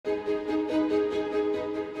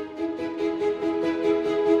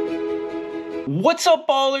What's up,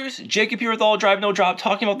 ballers? Jacob here with All Drive No Drop,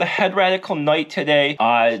 talking about the Head Radical Nite today.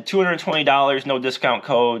 $220, no discount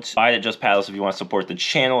codes. Buy it at Just Paddles if you want to support the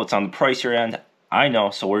channel. It's on the pricier end, I know.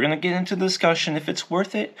 So we're gonna get into the discussion if it's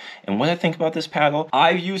worth it and what I think about this paddle.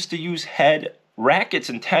 I used to use Head rackets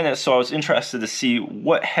in tennis, so I was interested to see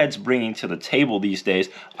what Head's bringing to the table these days.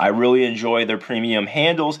 I really enjoy their premium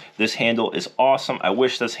handles. This handle is awesome. I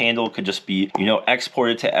wish this handle could just be, you know,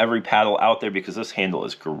 exported to every paddle out there because this handle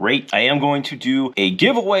is great. I am going to do a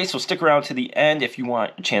giveaway, so stick around to the end if you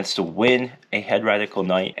want a chance to win a Head Radical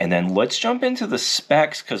Nite. And then let's jump into the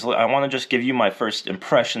specs because I want to just give you my first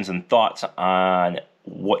impressions and thoughts on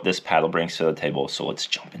what this paddle brings to the table. So let's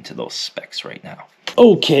jump into those specs right now.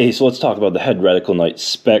 Okay, so let's talk about the Head Radical Nite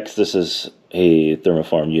specs. This is a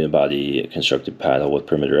thermoform unibody constructed paddle with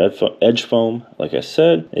perimeter edge foam. Like I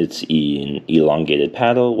said, it's an elongated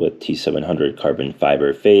paddle with T700 carbon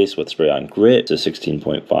fiber face with spray-on grit. It's a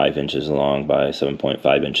 16.5 inches long by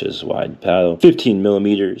 7.5 inches wide paddle. 15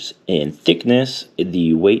 millimeters in thickness.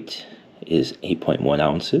 The weight is 8.1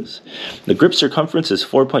 ounces. The grip circumference is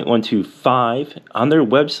 4.125. On their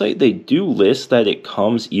website, they do list that it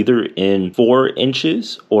comes either in 4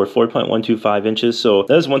 inches or 4.125 inches. So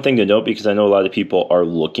that is one thing to note because I know a lot of people are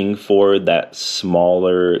looking for that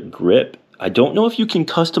smaller grip. I don't know if you can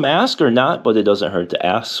custom ask or not, but it doesn't hurt to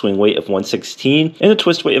ask. Swing weight of 116 and a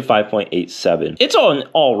twist weight of 5.87. It's an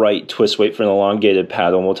all right twist weight for an elongated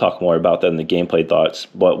paddle, and we'll talk more about that in the gameplay thoughts.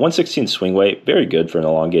 But 116 swing weight, very good for an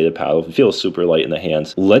elongated paddle. It feels super light in the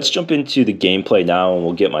hands. Let's jump into the gameplay now, and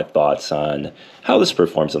we'll get my thoughts on how this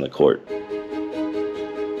performs on the court.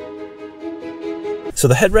 So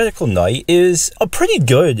the Head Radical Nite is a pretty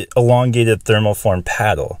good elongated thermoform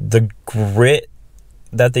paddle. The grit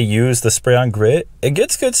that they use, the spray on grit, it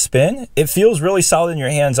gets good spin. It feels really solid in your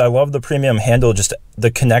hands. I love the premium handle, just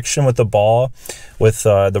the connection with the ball, with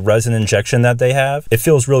the resin injection that they have. It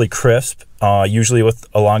feels really crisp. Usually with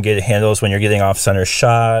elongated handles, when you're getting off-center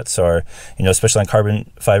shots, or, you know, especially on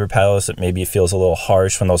carbon fiber paddles, it maybe feels a little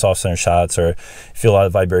harsh when those off-center shots, or feel a lot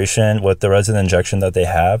of vibration. With the resin injection that they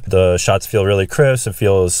have, the shots feel really crisp. It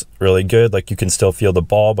feels really good. Like, you can still feel the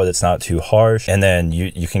ball, but it's not too harsh. And then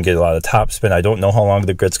you can get a lot of top spin. I don't know how long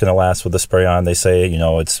the grit's going to last with the spray on. They say, you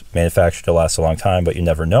know, it's manufactured to last a long time, but you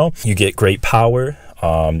never know. You get great power.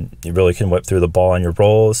 You really can whip through the ball on your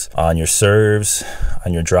rolls, on your serves,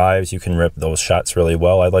 on your drives. You can rip those shots really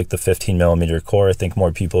well. I like the 15 millimeter core. I think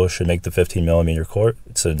more people should make the 15 millimeter core.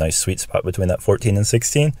 It's a nice sweet spot between that 14 and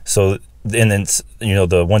 16. So, and then, you know,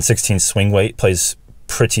 the 116 swing weight plays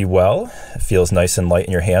pretty well. It feels nice and light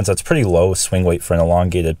in your hands. That's pretty low swing weight for an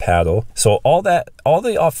elongated paddle. So all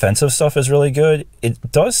the offensive stuff is really good.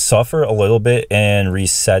 It does suffer a little bit in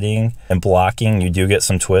resetting and blocking. You do get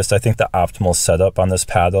some twist. I think the optimal setup on this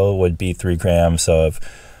paddle would be 3 grams of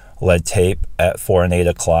lead tape at 4 and 8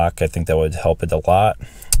 o'clock. I think that would help it a lot.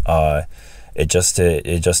 It just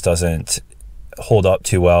doesn't hold up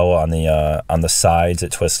too well on the sides.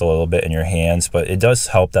 It twists a little bit in your hands, but it does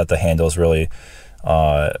help that the handle's really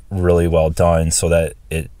well done, so that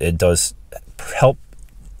it does help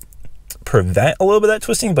prevent a little bit of that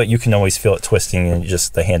twisting, but you can always feel it twisting, and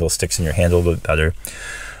just the handle sticks in your hand a little bit better.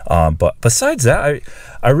 But besides that,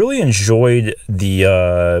 I really enjoyed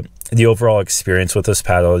the overall experience with this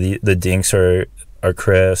paddle. The dinks are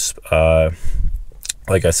crisp.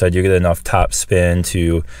 Like I said, you get enough top spin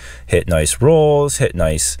to hit nice rolls, hit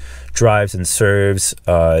nice drives and serves.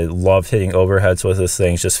 I love hitting overheads with this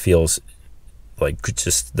thing. It just feels like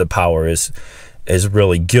just the power is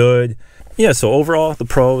really good. Yeah, so overall, the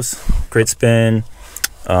pros: great spin,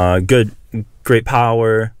 great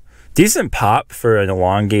power, decent pop for an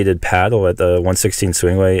elongated paddle at the 116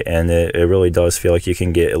 swing weight, and it really does feel like you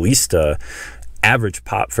can get at least a average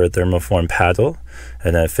pop for a thermoform paddle,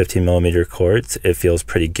 and a 15 millimeter core. It feels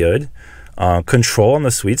pretty good. Control on the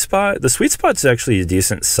sweet spot. The sweet spot's actually a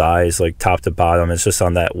decent size, like top to bottom. It's just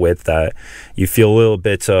on that width that you feel a little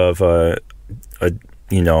bit of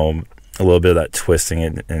you know, a little bit of that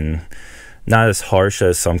twisting, and not as harsh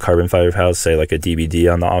as some carbon fiber paddles, say like a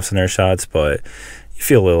DBD on the off-center shots, but you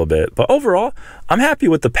feel a little bit. But overall, I'm happy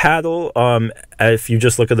with the paddle if you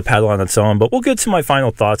just look at the paddle on its own. But we'll get to my final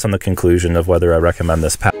thoughts on the conclusion of whether I recommend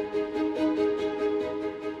this paddle.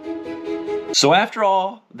 So after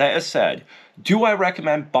all that is said, do I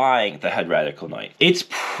recommend buying the Head Radical Nite? It's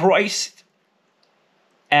priced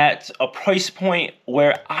at a price point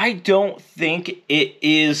where I don't think it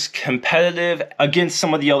is competitive against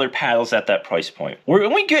some of the other paddles at that price point.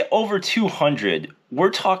 When we get over 200, we're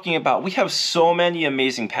talking about, we have so many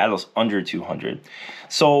amazing paddles under 200.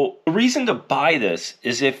 So the reason to buy this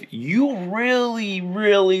is if you really,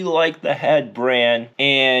 really like the Head brand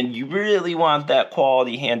and you really want that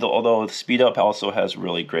quality handle, although the Speed Up also has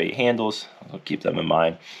really great handles, I'll keep them in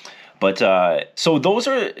mind. But so those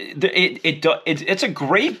are, it's a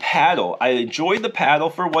great paddle. I enjoy the paddle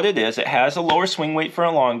for what it is. It has a lower swing weight for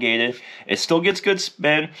elongated. It still gets good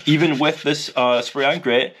spin, even with this spray-on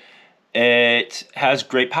grit. It has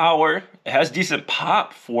great power. It has decent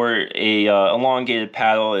pop for a elongated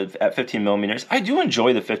paddle at 15 millimeters. I do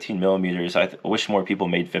enjoy the 15 millimeters. I wish more people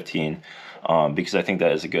made 15. Because I think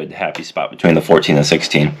that is a good happy spot between the 14 and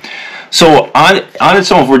 16. So on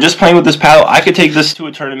its own, if we're just playing with this paddle, I could take this to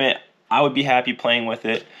a tournament. I would be happy playing with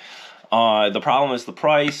it. The problem is the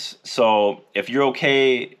price. So if you're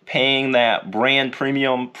okay paying that brand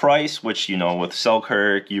premium price, which, you know, with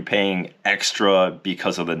Selkirk, you're paying extra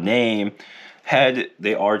because of the name. Head,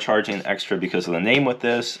 they are charging extra because of the name with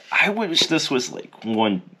this. I wish this was like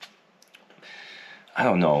like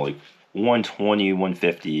 120,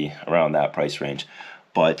 150, around that price range.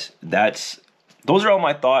 But those are all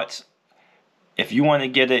my thoughts. If you want to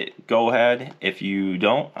get it, go ahead. If you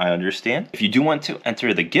don't, I understand. If you do want to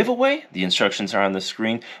enter the giveaway, the instructions are on the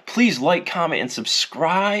screen. Please like, comment, and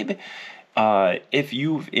subscribe. If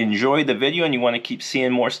you've enjoyed the video and you want to keep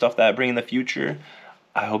seeing more stuff that I bring in the future,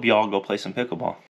 I hope you all go play some pickleball.